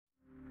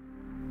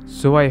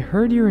So I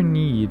heard you're in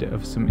need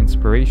of some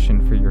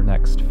inspiration for your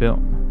next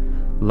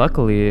film.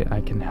 Luckily,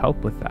 I can help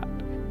with that.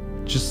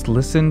 Just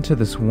listen to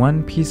this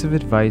one piece of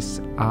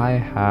advice I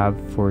have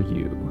for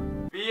you.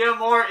 Be a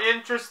more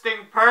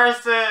interesting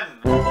person!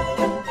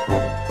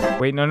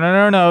 Wait,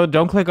 no,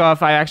 don't click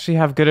off. I actually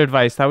have good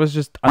advice. That was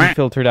just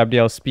unfiltered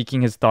Abdiel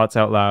speaking his thoughts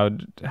out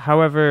loud.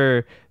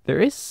 However, there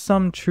is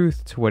some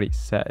truth to what he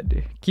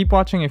said. Keep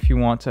watching if you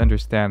want to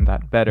understand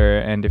that better,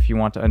 and if you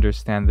want to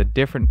understand the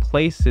different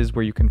places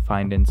where you can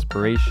find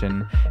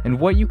inspiration, and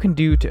what you can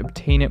do to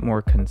obtain it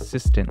more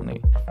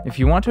consistently. If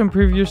you want to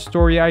improve your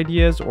story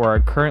ideas, or are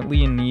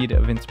currently in need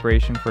of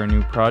inspiration for a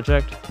new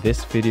project,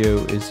 this video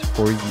is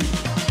for you.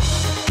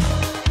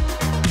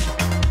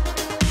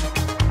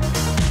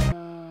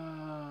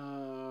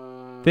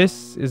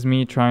 This is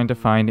me trying to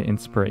find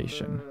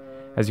inspiration.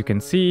 As you can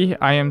see,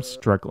 I am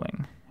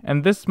struggling.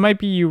 And this might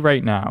be you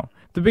right now.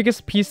 The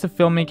biggest piece of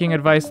filmmaking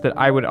advice that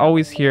I would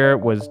always hear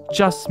was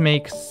just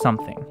make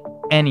something.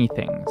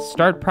 Anything.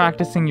 Start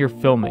practicing your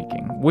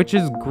filmmaking, which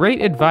is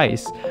great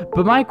advice,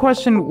 but my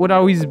question would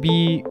always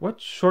be,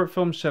 what short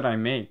film should I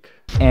make?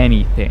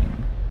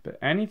 Anything. But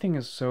anything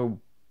is so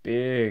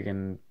big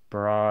and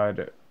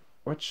broad.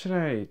 What should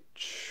I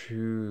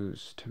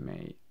choose to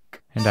make?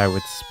 And I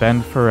would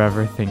spend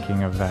forever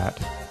thinking of that.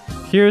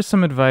 Here's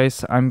some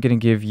advice I'm gonna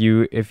give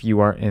you if you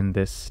are in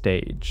this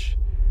stage.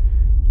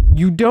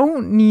 You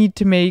don't need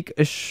to make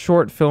a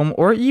short film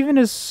or even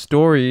a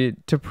story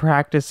to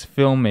practice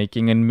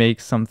filmmaking and make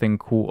something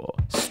cool.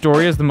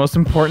 Story is the most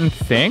important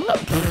thing?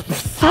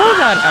 Throw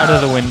that out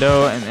of the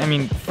window, and I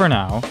mean, for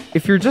now.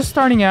 If you're just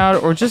starting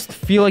out or just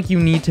feel like you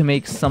need to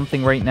make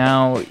something right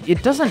now,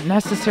 it doesn't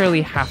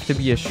necessarily have to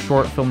be a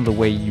short film the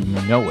way you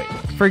know it.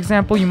 For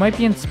example, you might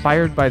be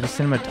inspired by the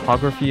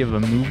cinematography of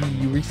a movie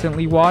you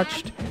recently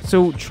watched,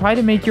 so try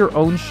to make your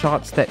own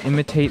shots that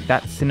imitate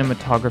that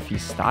cinematography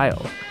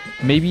style.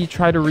 Maybe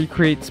try to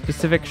recreate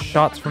specific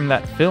shots from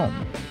that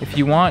film. If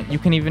you want, you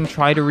can even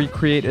try to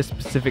recreate a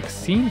specific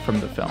scene from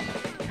the film.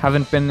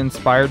 Haven't been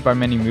inspired by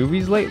many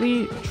movies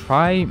lately?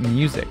 Try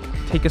music.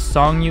 Take a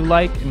song you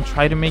like and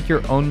try to make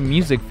your own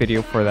music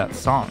video for that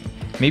song.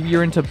 Maybe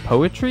you're into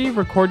poetry?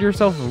 Record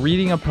yourself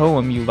reading a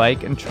poem you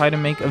like and try to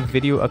make a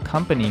video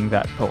accompanying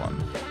that poem.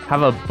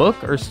 Have a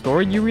book or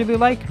story you really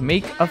like?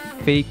 Make a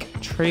fake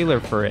trailer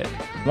for it.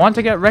 Want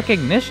to get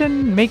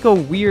recognition? Make a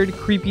weird,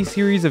 creepy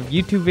series of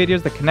YouTube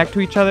videos that connect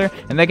to each other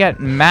and then get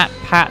Matt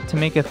Pat to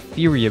make a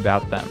theory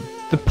about them.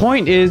 The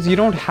point is, you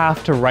don't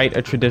have to write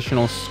a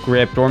traditional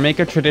script or make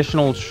a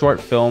traditional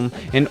short film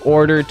in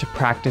order to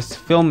practice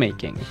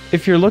filmmaking.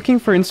 If you're looking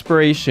for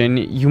inspiration,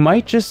 you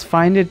might just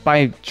find it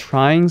by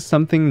trying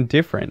something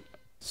different.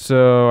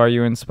 So, are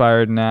you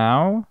inspired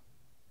now?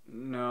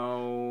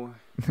 No.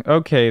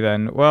 Okay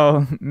then,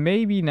 well,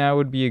 maybe now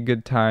would be a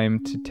good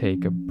time to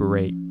take a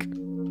break.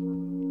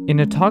 In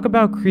a talk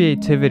about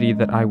creativity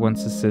that I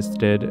once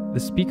assisted, the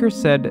speaker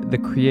said the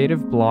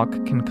creative block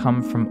can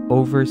come from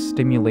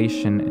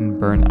overstimulation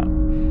and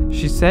burnout.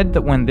 She said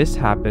that when this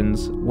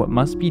happens, what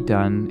must be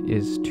done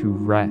is to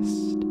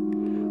rest.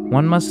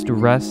 One must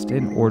rest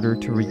in order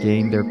to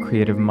regain their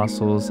creative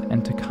muscles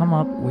and to come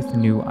up with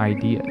new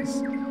ideas.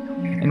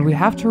 And we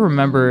have to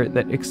remember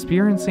that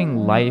experiencing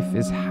life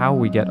is how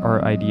we get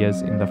our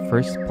ideas in the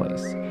first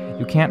place.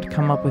 You can't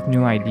come up with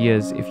new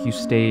ideas if you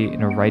stay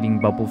in a writing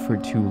bubble for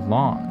too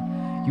long.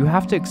 You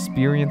have to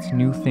experience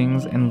new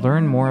things and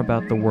learn more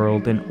about the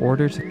world in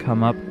order to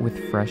come up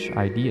with fresh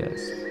ideas.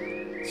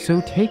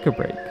 So take a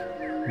break.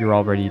 You're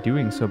already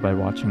doing so by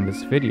watching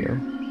this video.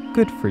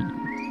 Good for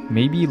you.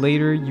 Maybe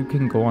later you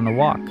can go on a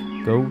walk,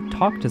 go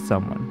talk to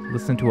someone,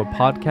 listen to a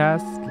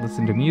podcast,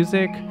 listen to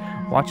music,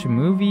 watch a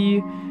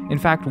movie. In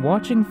fact,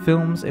 watching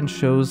films and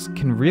shows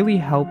can really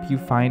help you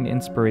find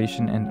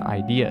inspiration and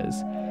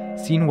ideas.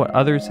 Seeing what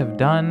others have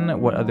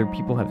done, what other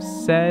people have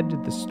said,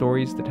 the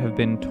stories that have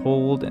been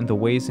told, and the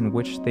ways in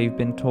which they've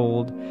been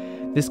told,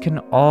 this can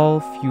all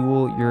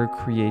fuel your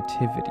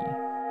creativity.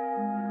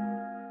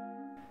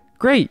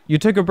 Great, you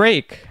took a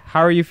break.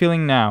 How are you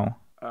feeling now?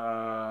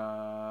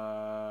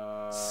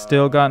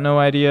 Still got no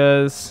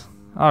ideas?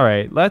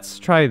 Alright, let's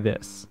try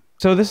this.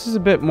 So this is a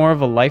bit more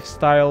of a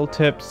lifestyle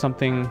tip,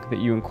 something that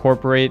you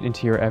incorporate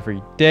into your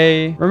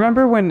everyday.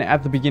 Remember when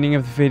at the beginning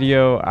of the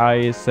video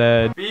I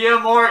said, be a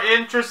more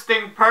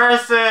interesting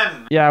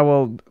person! Yeah,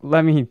 well,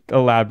 let me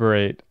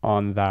elaborate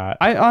on that.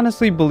 I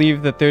honestly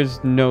believe that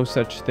there's no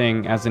such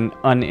thing as an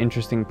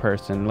uninteresting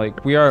person.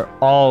 Like, we are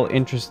all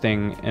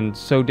interesting and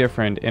so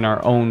different in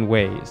our own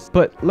ways.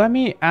 But let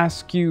me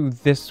ask you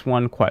this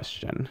one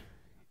question.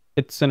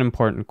 It's an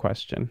important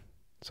question,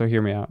 so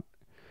hear me out.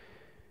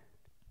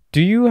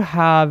 Do you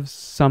have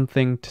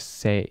something to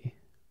say?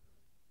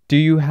 Do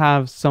you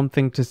have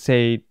something to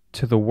say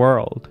to the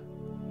world?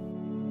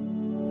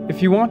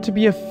 If you want to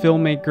be a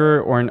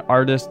filmmaker or an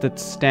artist that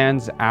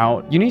stands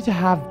out, you need to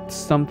have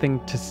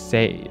something to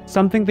say,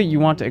 something that you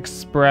want to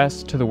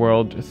express to the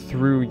world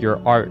through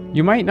your art.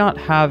 You might not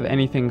have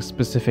anything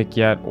specific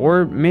yet,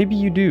 or maybe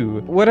you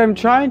do. What I'm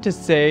trying to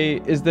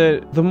say is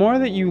that the more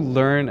that you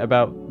learn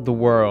about the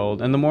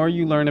world and the more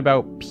you learn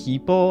about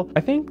people,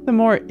 I think the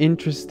more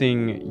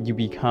interesting you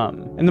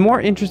become. And the more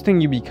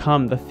interesting you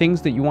become, the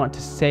things that you want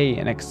to say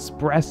and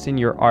express in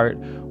your art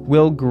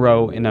will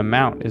grow in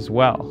amount as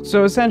well.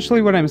 So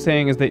essentially what I'm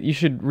saying is that you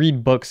should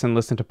read books and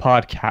listen to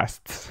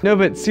podcasts. No,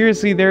 but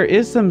seriously, there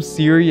is some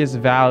serious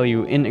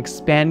value in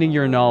expanding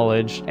your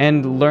knowledge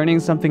and learning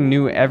something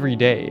new every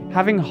day.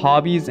 Having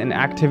hobbies and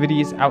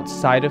activities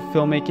outside of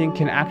filmmaking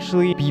can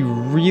actually be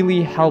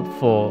really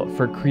helpful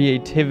for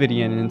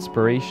creativity and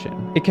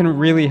inspiration. It can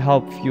really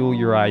help fuel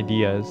your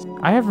ideas.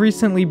 I have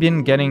recently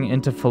been getting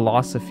into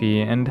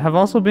philosophy and have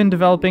also been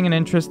developing an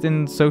interest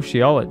in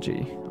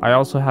sociology. I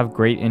also have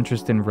great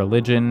interest in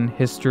religion,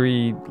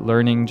 history,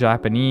 learning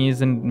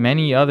Japanese, and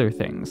many other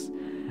things.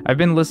 I've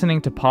been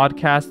listening to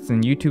podcasts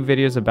and YouTube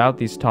videos about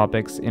these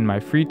topics in my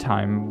free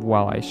time,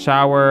 while I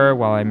shower,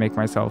 while I make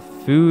myself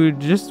food,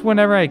 just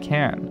whenever I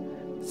can.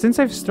 Since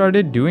I've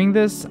started doing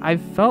this,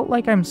 I've felt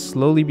like I'm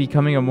slowly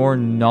becoming a more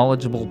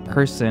knowledgeable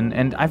person,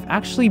 and I've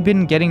actually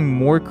been getting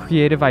more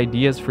creative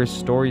ideas for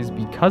stories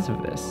because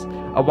of this.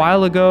 A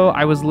while ago,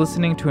 I was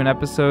listening to an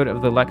episode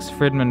of the Lex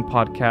Fridman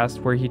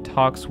podcast where he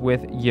talks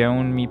with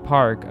Yeon-mi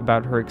Park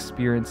about her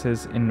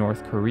experiences in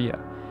North Korea.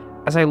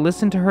 As I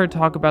listened to her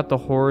talk about the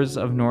horrors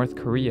of North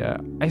Korea,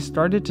 I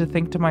started to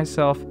think to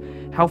myself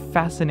how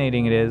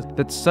fascinating it is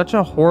that such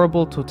a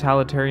horrible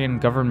totalitarian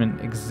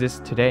government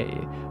exists today.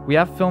 We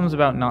have films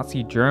about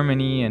Nazi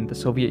Germany and the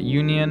Soviet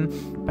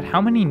Union, but how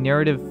many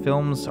narrative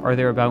films are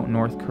there about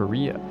North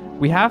Korea?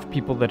 We have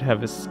people that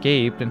have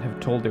escaped and have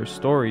told their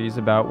stories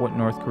about what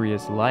North Korea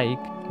is like.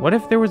 What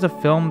if there was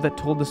a film that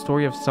told the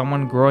story of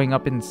someone growing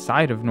up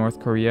inside of North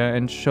Korea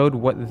and showed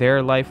what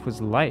their life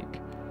was like?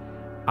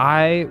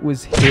 I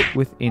was hit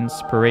with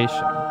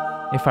inspiration.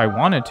 If I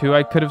wanted to,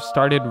 I could have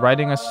started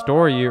writing a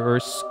story or a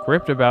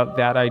script about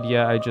that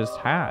idea I just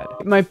had.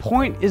 My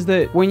point is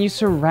that when you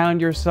surround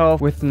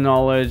yourself with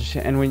knowledge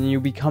and when you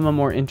become a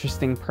more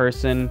interesting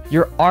person,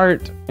 your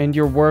art and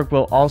your work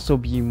will also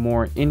be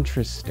more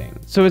interesting.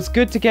 So it's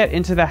good to get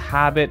into the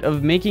habit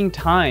of making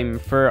time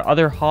for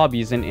other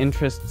hobbies and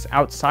interests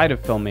outside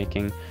of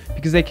filmmaking,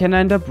 because they can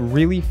end up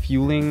really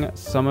fueling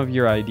some of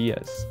your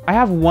ideas. I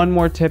have one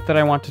more tip that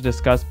I want to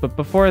discuss, but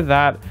before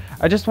that,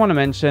 I just want to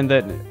mention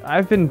that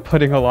I've been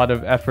putting a lot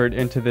of effort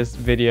into this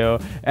video,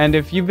 and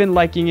if you've been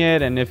liking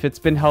it and if it's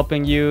been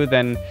helping you,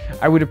 then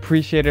I would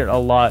appreciate it a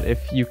lot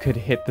if you could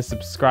hit the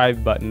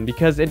subscribe button,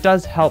 because it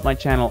does help my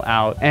channel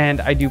out,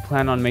 and I do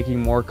plan on making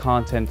more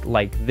content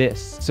like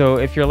this. So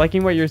if you're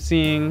liking what you're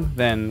seeing,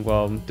 then,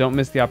 well, don't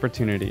miss the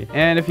opportunity.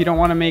 And if you don't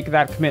want to make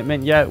that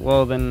commitment yet,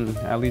 well, then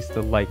at least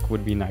a like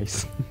would be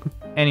nice.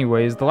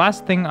 Anyways, the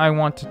last thing I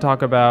want to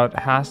talk about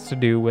has to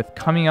do with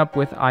coming up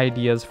with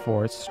ideas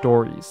for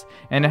stories,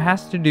 and it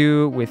has to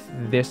do with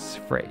this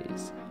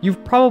phrase.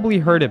 You've probably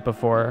heard it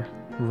before,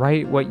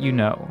 write what you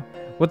know.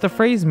 What the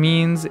phrase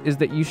means is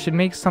that you should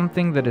make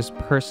something that is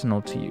personal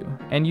to you,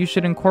 and you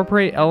should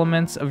incorporate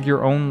elements of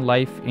your own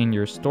life in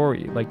your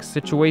story, like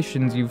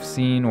situations you've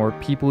seen or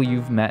people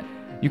you've met.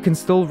 You can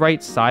still write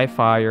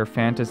sci-fi or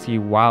fantasy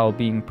while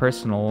being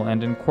personal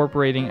and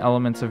incorporating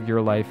elements of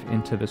your life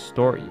into the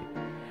story.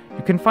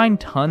 You can find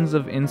tons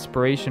of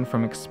inspiration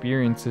from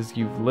experiences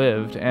you've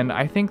lived, and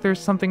I think there's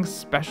something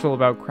special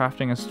about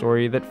crafting a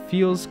story that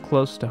feels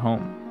close to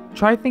home.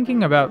 Try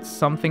thinking about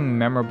something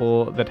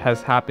memorable that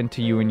has happened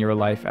to you in your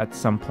life at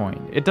some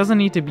point. It doesn't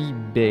need to be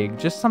big,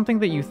 just something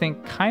that you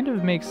think kind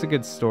of makes a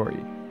good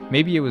story.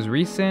 Maybe it was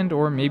recent,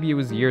 or maybe it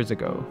was years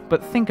ago.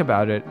 But think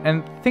about it,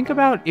 and think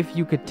about if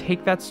you could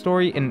take that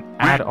story and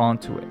add on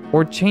to it,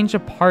 or change a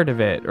part of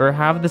it, or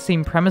have the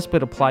same premise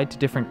but applied to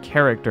different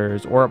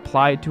characters, or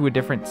applied to a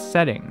different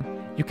setting.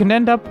 You can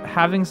end up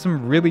having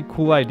some really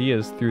cool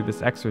ideas through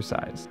this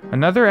exercise.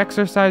 Another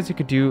exercise you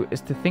could do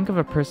is to think of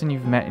a person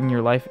you've met in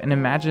your life and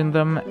imagine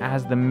them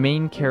as the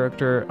main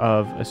character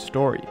of a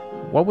story.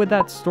 What would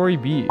that story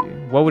be?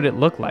 What would it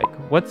look like?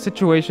 What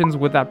situations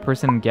would that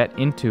person get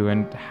into,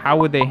 and how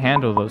would they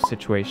handle those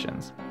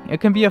situations? It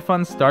can be a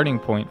fun starting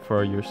point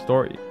for your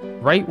story.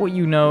 Write what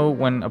you know,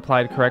 when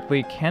applied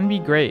correctly, can be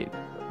great.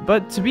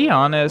 But to be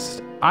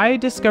honest, I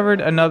discovered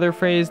another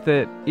phrase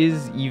that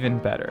is even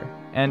better,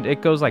 and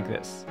it goes like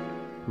this: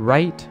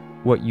 write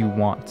what you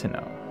want to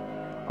know.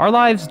 Our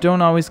lives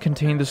don't always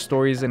contain the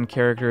stories and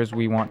characters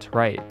we want to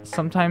write.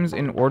 Sometimes,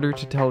 in order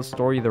to tell a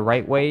story the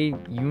right way,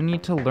 you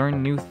need to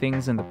learn new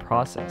things in the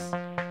process.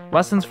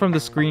 Lessons from the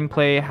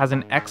Screenplay has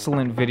an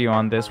excellent video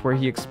on this where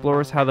he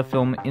explores how the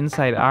film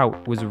Inside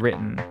Out was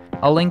written.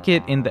 I'll link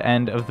it in the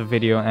end of the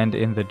video and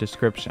in the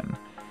description.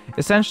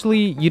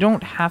 Essentially, you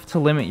don't have to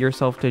limit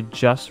yourself to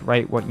just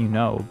write what you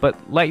know, but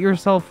let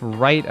yourself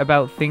write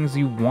about things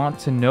you want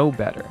to know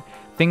better,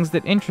 things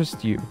that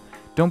interest you.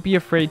 Don't be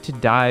afraid to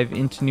dive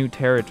into new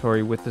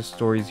territory with the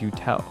stories you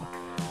tell.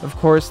 Of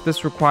course,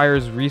 this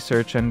requires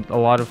research and a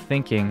lot of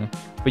thinking,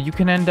 but you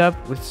can end up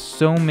with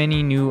so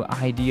many new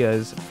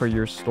ideas for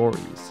your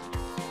stories.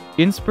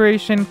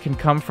 Inspiration can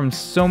come from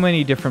so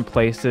many different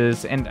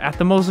places and at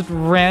the most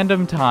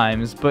random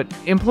times, but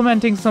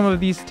implementing some of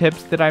these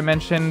tips that I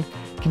mentioned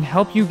can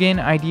help you gain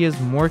ideas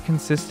more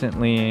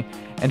consistently,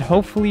 and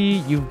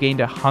hopefully you've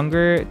gained a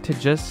hunger to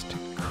just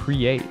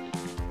create.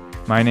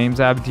 My name's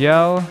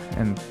Abdiel,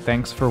 and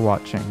thanks for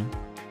watching.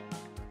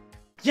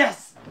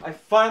 Yes! I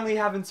finally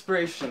have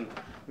inspiration.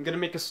 I'm gonna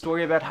make a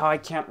story about how I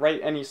can't write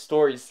any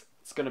stories.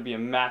 It's gonna be a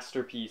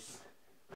masterpiece.